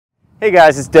Hey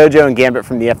guys, it's Dojo and Gambit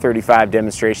from the F-35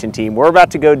 demonstration team. We're about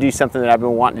to go do something that I've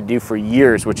been wanting to do for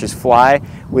years, which is fly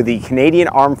with the Canadian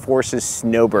Armed Forces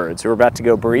Snowbirds. We're about to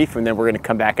go brief and then we're going to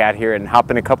come back out here and hop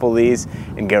in a couple of these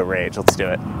and go rage. Let's do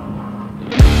it.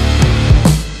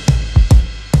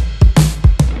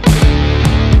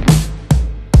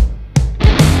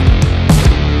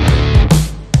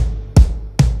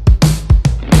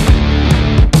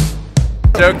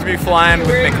 Stoked to be flying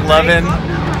with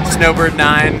McLovin, Snowbird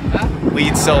 9,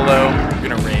 lead solo. We're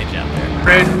gonna rage out there.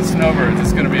 Rage with the Snowbirds,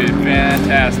 it's gonna be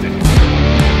fantastic.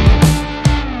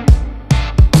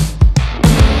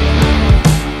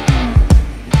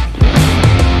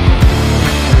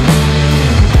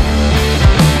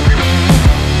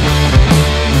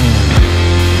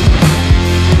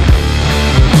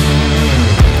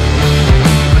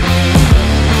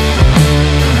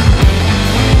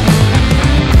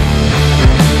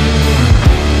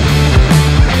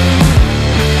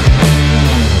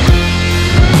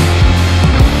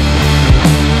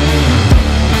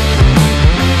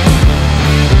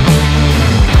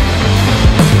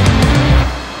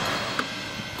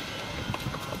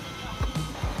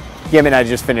 Gambit and I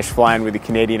just finished flying with the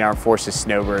Canadian Armed Forces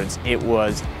Snowbirds. It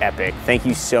was epic. Thank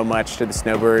you so much to the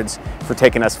Snowbirds for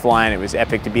taking us flying. It was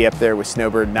epic to be up there with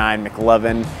Snowbird 9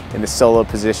 McLovin in the solo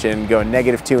position, going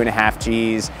 -2.5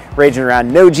 Gs, raging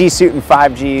around, no G suit and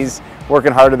 5 Gs,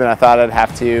 working harder than I thought I'd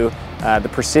have to. The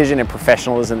precision and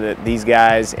professionalism that these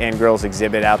guys and girls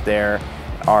exhibit out there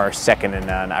are second to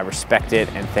none. I respect it,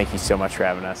 and thank you so much for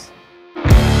having us.